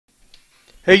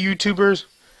Hey YouTubers,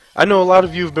 I know a lot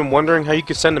of you have been wondering how you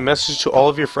can send a message to all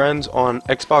of your friends on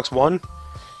Xbox One.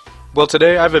 Well,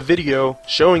 today I have a video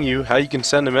showing you how you can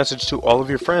send a message to all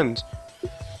of your friends.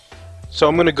 So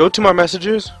I'm going to go to my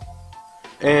messages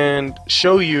and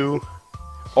show you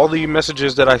all the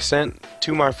messages that I sent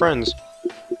to my friends.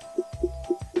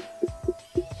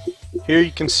 Here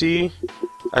you can see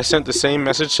I sent the same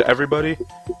message to everybody,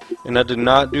 and I did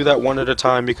not do that one at a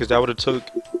time because that would have took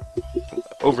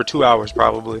over 2 hours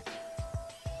probably.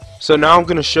 So now I'm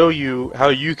going to show you how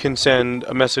you can send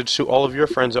a message to all of your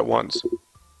friends at once.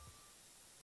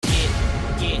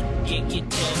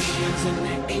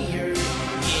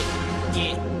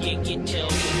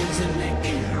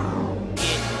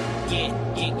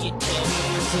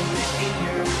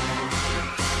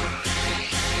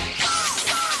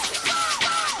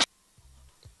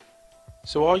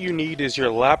 So all you need is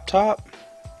your laptop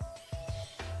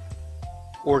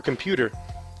or computer.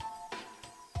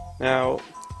 Now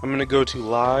I'm going to go to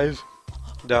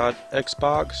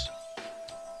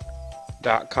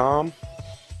live.xbox.com,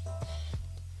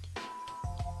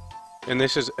 and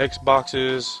this is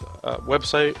Xbox's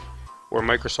website, or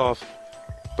Microsoft,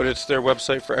 but it's their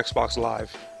website for Xbox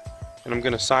Live. And I'm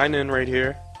going to sign in right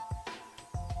here.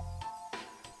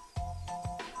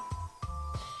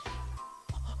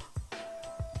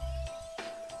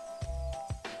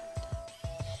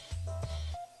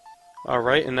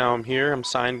 Alright, and now I'm here, I'm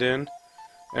signed in,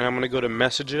 and I'm going to go to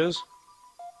messages.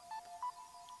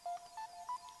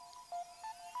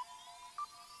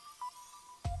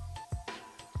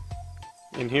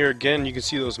 And here again you can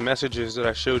see those messages that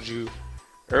I showed you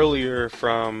earlier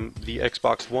from the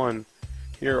Xbox One.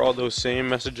 Here are all those same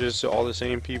messages to all the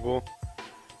same people.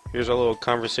 Here's a little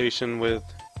conversation with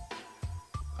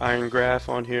Iron Graph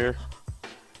on here.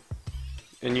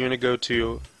 And you're going to go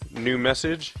to new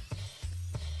message.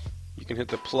 You can hit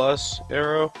the plus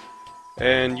arrow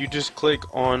and you just click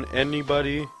on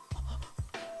anybody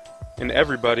and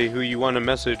everybody who you want to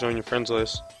message on your friends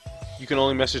list. You can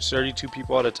only message 32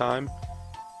 people at a time,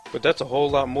 but that's a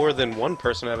whole lot more than one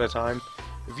person at a time.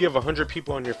 If you have 100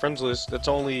 people on your friends list, that's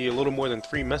only a little more than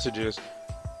 3 messages,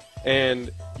 and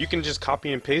you can just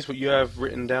copy and paste what you have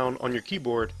written down on your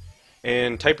keyboard,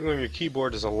 and typing on your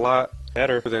keyboard is a lot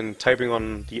better than typing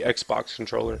on the Xbox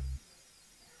controller.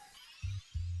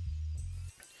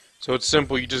 So it's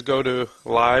simple. You just go to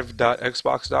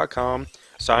live.xbox.com,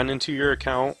 sign into your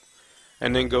account,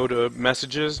 and then go to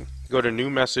messages, go to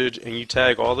new message, and you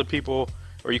tag all the people,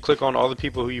 or you click on all the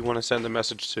people who you want to send the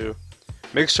message to.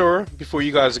 Make sure before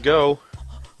you guys go,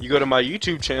 you go to my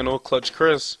YouTube channel, Clutch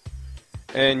Chris,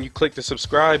 and you click the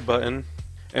subscribe button,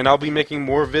 and I'll be making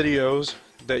more videos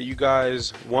that you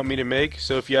guys want me to make.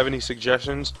 So if you have any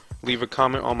suggestions, leave a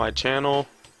comment on my channel.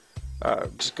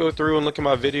 Just go through and look at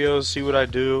my videos, see what I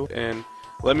do, and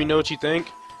let me know what you think.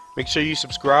 Make sure you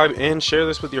subscribe and share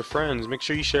this with your friends. Make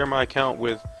sure you share my account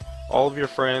with all of your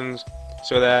friends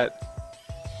so that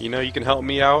you can help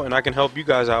me out and I can help you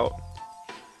guys out.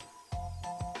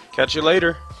 Catch you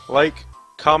later. Like,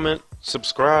 comment,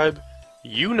 subscribe.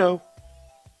 You know.